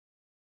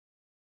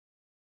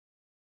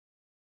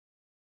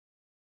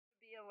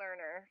a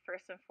learner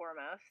first and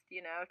foremost,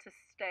 to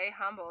stay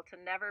humble, to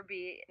never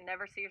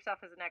see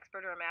yourself as an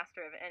expert or a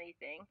master of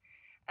anything,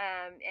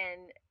 um,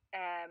 and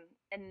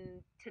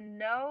and to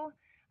know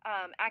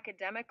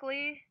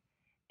academically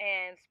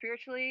and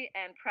spiritually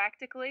and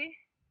practically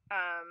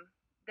um,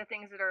 the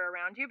things that are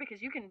around you,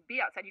 because you can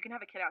be outside. You can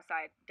have a kid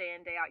outside day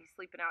in day out. He's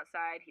sleeping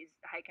outside. He's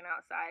hiking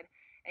outside,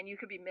 and you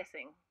could be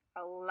missing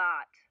a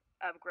lot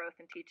of growth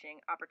and teaching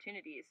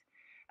opportunities.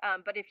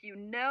 But if you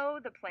know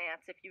the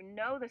plants, if you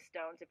know the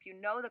stones, if you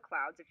know the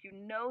clouds, if you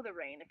know the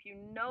rain, if you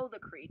know the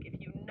creek, if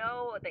you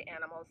know the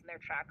animals and their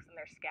tracks and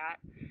their scat,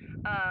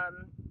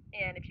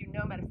 and if you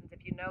know medicines,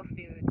 if you know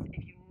foods,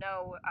 if you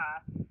know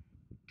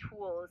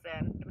tools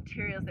and the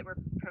materials that we're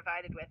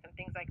provided with and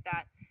things like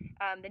that,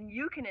 then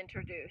you can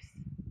introduce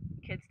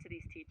kids to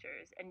these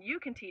teachers and you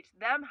can teach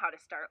them how to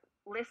start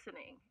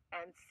listening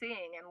and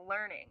seeing and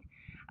learning.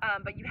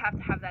 But you have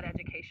to have that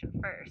education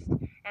first.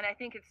 And I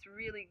think it's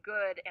really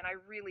good, and I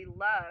really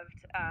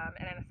loved at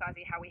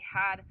Anasazi how we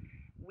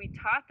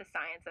taught the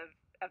science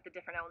of the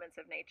different elements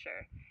of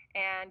nature,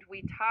 and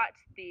we taught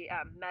the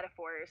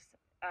metaphors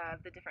of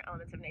the different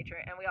elements of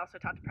nature, and we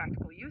also taught the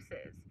practical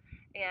uses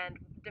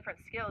and different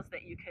skills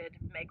that you could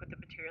make with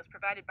the materials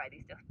provided by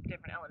these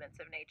different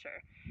elements of nature,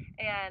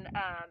 and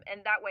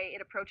that way it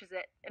approaches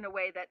it in a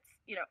way that's,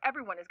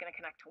 everyone is going to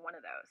connect to one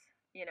of those,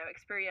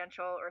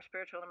 experiential or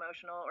spiritual,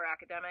 emotional or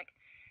academic.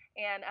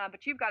 And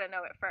but you've got to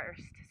know it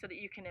first so that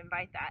you can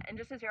invite that. And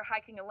just as you're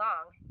hiking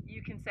along,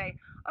 you can say,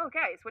 "Oh,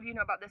 guys, what do you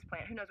know about this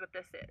plant? Who knows what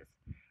this is?"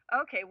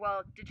 Okay,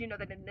 well, did you know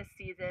that in this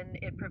season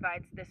it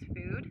provides this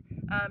food?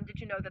 Did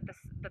you know that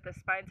the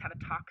spines have a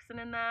toxin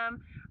in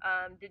them?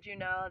 Did you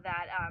know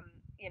that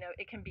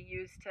it can be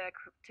used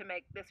to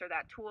make this or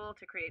that tool,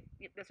 to create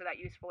this or that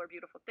useful or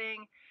beautiful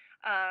thing?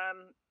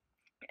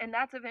 And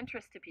that's of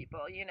interest to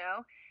people,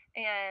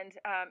 and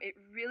it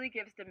really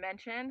gives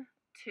dimension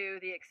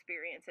to the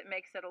experience. It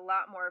makes it a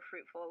lot more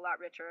fruitful, a lot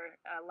richer,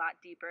 a lot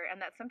deeper,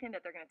 and that's something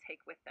that they're going to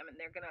take with them. And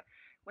they're going to,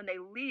 when they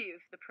leave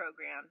the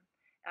program,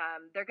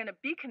 they're going to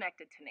be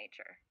connected to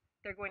nature.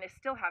 They're going to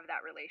still have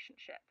that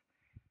relationship.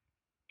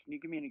 Can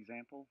you give me an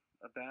example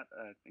of that?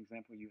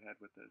 Example you had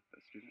with the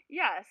student?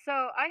 Yeah,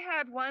 so I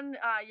had one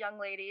young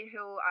lady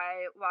who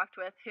I walked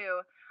with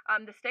who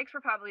the stakes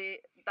were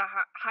probably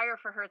higher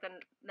for her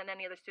than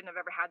any other student I've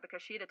ever had,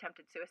 because she had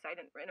attempted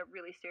suicide in a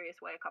really serious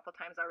way a couple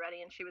times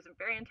already, and she was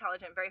very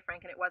intelligent, very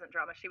frank, and it wasn't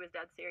drama. She was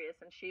dead serious,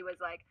 and she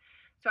was like,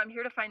 "So I'm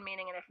here to find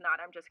meaning, and if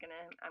not, I'm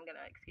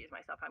gonna excuse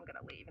myself. I'm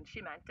gonna leave," and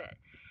she meant it.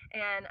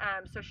 And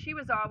so she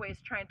was always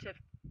trying to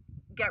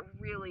get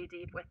really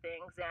deep with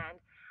things, and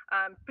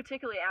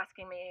particularly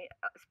asking me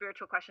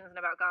spiritual questions and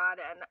about God.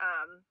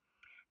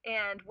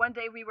 And one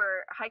day we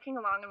were hiking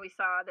along and we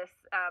saw this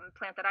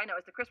plant that I know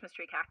is the Christmas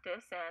tree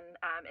cactus,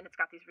 and it's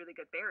got these really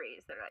good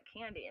berries that are like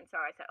candy. And so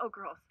I said, "Oh,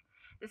 girls,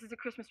 this is a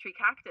Christmas tree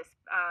cactus,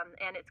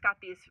 and it's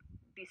got these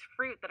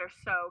fruit that are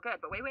so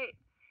good. But wait,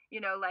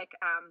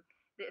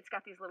 it's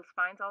got these little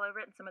spines all over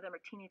it, and some of them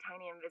are teeny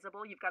tiny,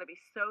 invisible. You've got to be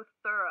so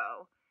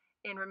thorough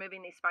in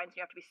removing these spines.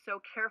 You have to be so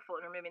careful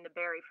in removing the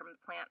berry from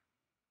the plant.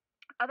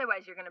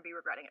 Otherwise, you're going to be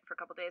regretting it for a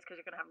couple days, because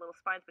you're going to have little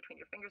spines between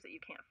your fingers that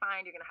you can't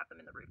find. You're going to have them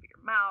in the roof of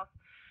your mouth.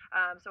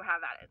 So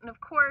have at it." And of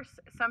course,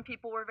 some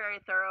people were very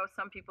thorough.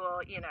 Some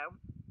people,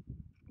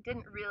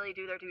 didn't really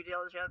do their due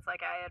diligence like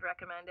I had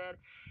recommended.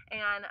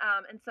 And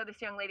so this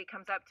young lady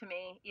comes up to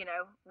me,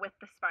 with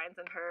the spines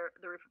in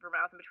the roof of her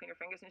mouth and between her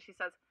fingers, and she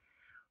says,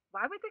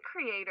 "Why would the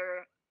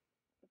Creator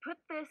put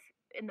this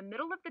in the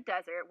middle of the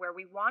desert where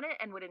we want it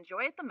and would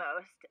enjoy it the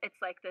most?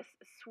 It's like this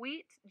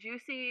sweet,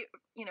 juicy,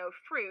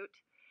 fruit,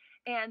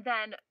 and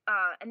then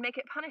and make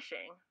it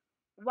punishing.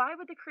 Why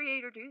would the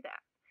Creator do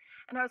that?"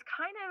 And I was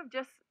kind of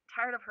just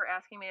tired of her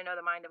asking me to know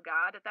the mind of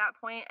God at that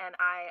point, and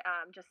I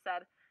just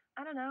said,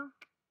 "I don't know.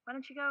 Why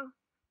don't you go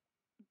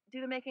do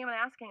the making of an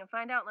asking and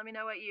find out? Let me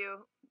know what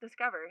you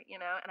discover."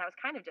 And I was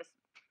kind of just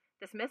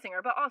dismissing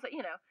her, but also,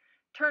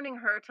 turning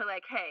her to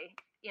like, "Hey,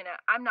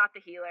 I'm not the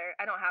healer.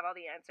 I don't have all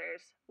the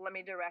answers. Let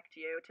me direct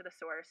you to the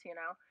source."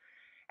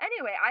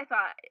 Anyway, I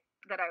thought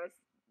that I was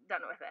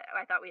done with it.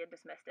 I thought we had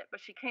dismissed it.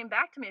 But she came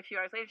back to me a few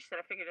hours later. She said,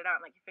 "I figured it out."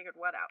 I'm like, "You figured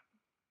what out?"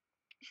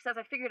 She says,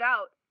 "I figured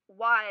out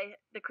why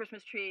the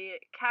Christmas tree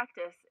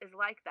cactus is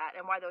like that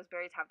and why those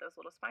berries have those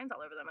little spines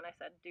all over them." And I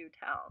said, "Do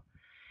tell."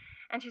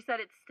 And she said,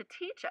 "It's to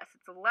teach us.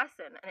 It's a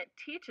lesson, and it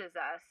teaches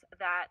us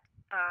that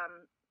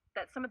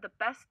that some of the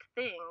best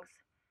things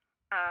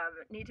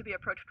need to be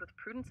approached with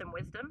prudence and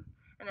wisdom,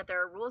 and that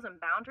there are rules and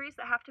boundaries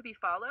that have to be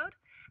followed,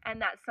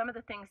 and that some of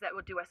the things that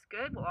will do us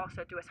good will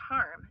also do us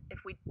harm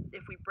if we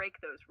break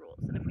those rules,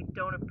 and if we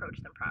don't approach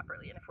them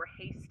properly, and if we're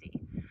hasty,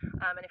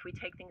 and if we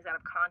take things out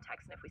of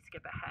context, and if we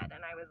skip ahead."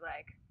 And I was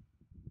like,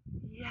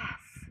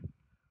 yes,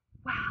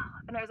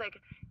 wow. And I was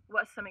like,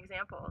 "What's some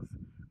examples?"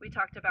 We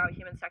talked about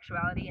human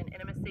sexuality and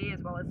intimacy,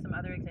 as well as some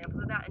other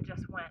examples of that, and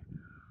just went,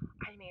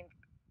 I mean,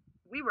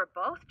 we were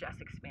both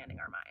just expanding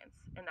our minds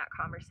in that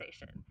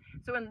conversation.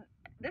 So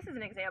this is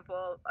an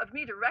example of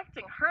me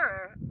directing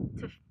her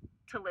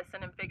to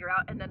listen and figure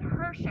out, and then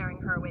her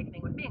sharing her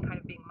awakening with me and kind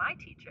of being my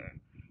teacher,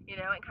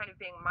 and kind of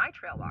being my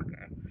trail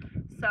walker.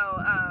 So,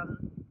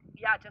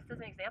 yeah, just as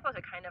an example,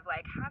 to kind of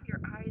like have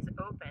your eyes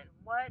open.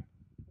 What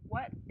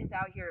is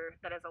out here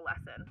that is a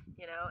lesson,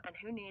 and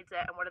who needs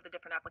it, and what are the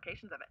different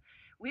applications of it?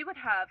 We would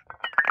have,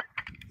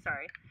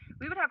 sorry,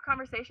 we would have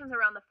conversations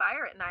around the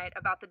fire at night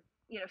about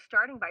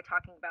starting by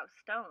talking about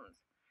stones,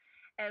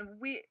 and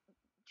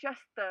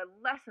just the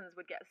lessons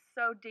would get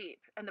so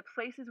deep, and the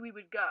places we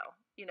would go,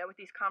 with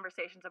these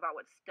conversations about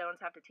what stones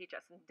have to teach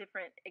us, and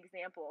different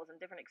examples and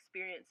different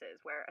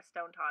experiences where a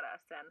stone taught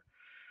us,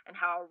 and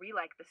how we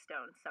like the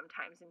stones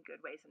sometimes in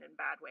good ways and in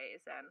bad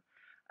ways, and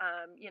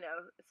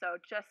so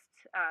just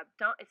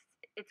don't.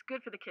 It's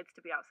good for the kids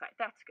to be outside.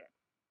 That's good.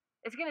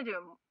 It's gonna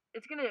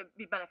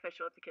be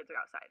beneficial if the kids are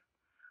outside.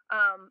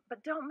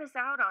 But don't miss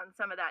out on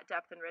some of that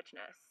depth and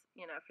richness,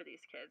 for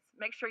these kids.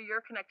 Make sure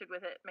you're connected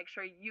with it. Make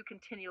sure you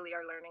continually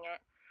are learning it,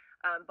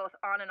 both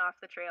on and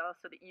off the trail,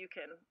 so that you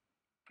can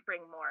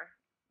bring more.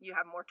 You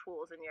have more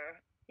tools in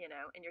your,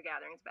 in your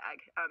gatherings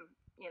bag,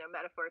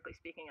 metaphorically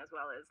speaking as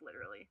well as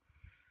literally.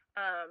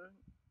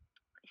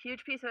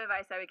 Huge piece of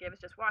advice I would give is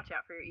just watch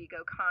out for your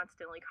ego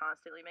constantly.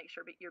 Make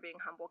sure you're being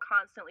humble.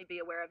 Constantly be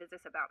aware of, is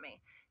this about me?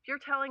 If you're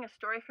telling a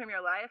story from your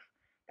life,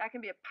 that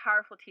can be a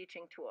powerful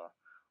teaching tool.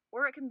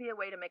 Or it can be a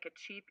way to make a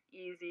cheap,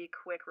 easy,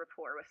 quick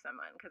rapport with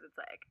someone, because it's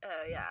like,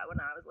 oh yeah, when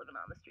I was living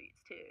on the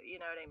streets too, you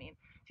know what I mean?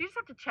 So you just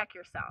have to check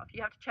yourself. You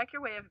have to check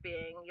your way of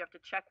being. You have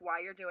to check why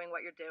you're doing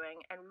what you're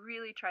doing, and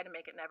really try to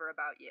make it never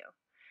about you.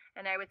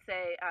 And I would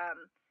say,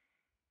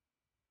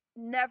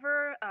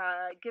 never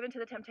give in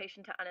to the temptation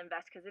to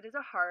uninvest, because it is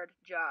a hard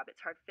job. It's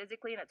hard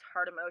physically and it's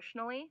hard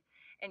emotionally,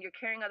 and you're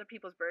carrying other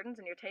people's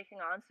burdens, and you're taking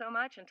on so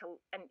much. And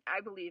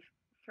I believe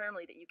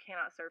firmly that you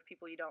cannot serve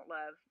people you don't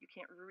love. You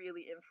can't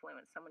really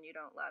influence someone you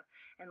don't love.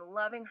 And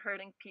loving,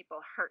 hurting people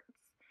hurts.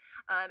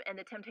 And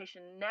the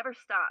temptation never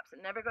stops.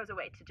 It never goes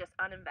away to just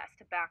uninvest,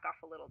 to back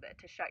off a little bit,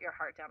 to shut your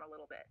heart down a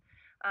little bit.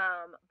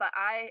 But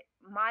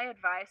my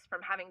advice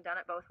from having done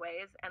it both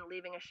ways and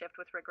leaving a shift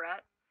with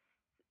regret: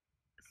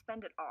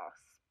 spend it all.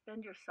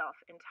 Spend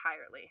yourself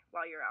entirely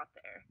while you're out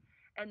there,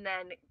 and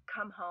then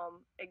come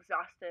home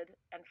exhausted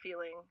and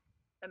feeling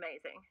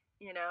amazing.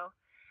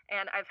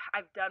 And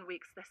I've done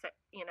weeks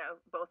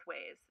both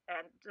ways,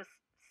 and just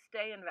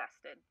stay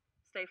invested,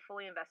 stay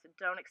fully invested.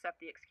 Don't accept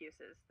the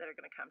excuses that are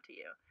going to come to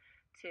you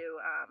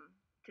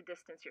to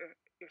distance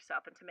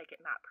yourself and to make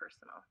it not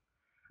personal.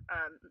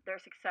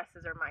 Their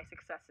successes are my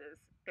successes.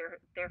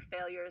 Their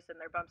failures and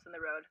their bumps in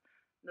the road,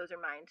 those are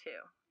mine too.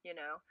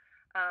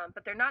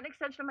 But they're not an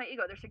extension of my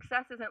ego. Their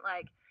success isn't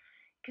like,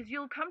 because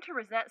you'll come to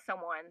resent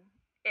someone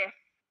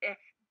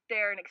if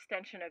they're an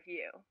extension of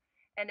you,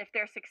 and if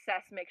their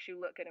success makes you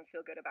look good and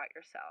feel good about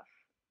yourself.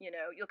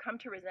 You'll come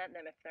to resent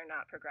them if they're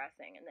not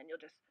progressing, and then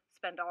you'll just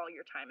spend all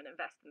your time and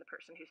invest in the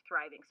person who's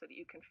thriving, so that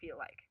you can feel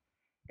like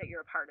that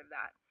you're a part of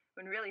that,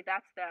 when really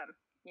that's them.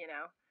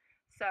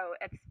 So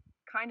it's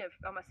kind of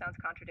almost sounds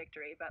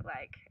contradictory, but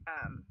like,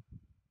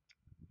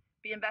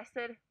 be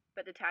invested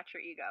but detach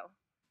your ego.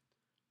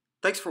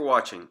 Thanks for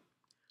watching.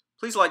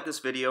 Please like this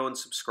video and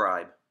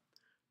subscribe.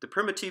 The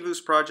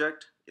Primitivus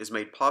Project is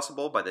made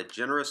possible by the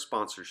generous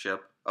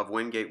sponsorship of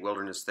Wingate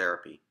Wilderness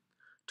Therapy.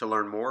 To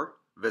learn more,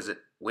 visit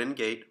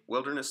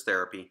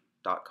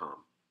wingatewilderness.therapy.com.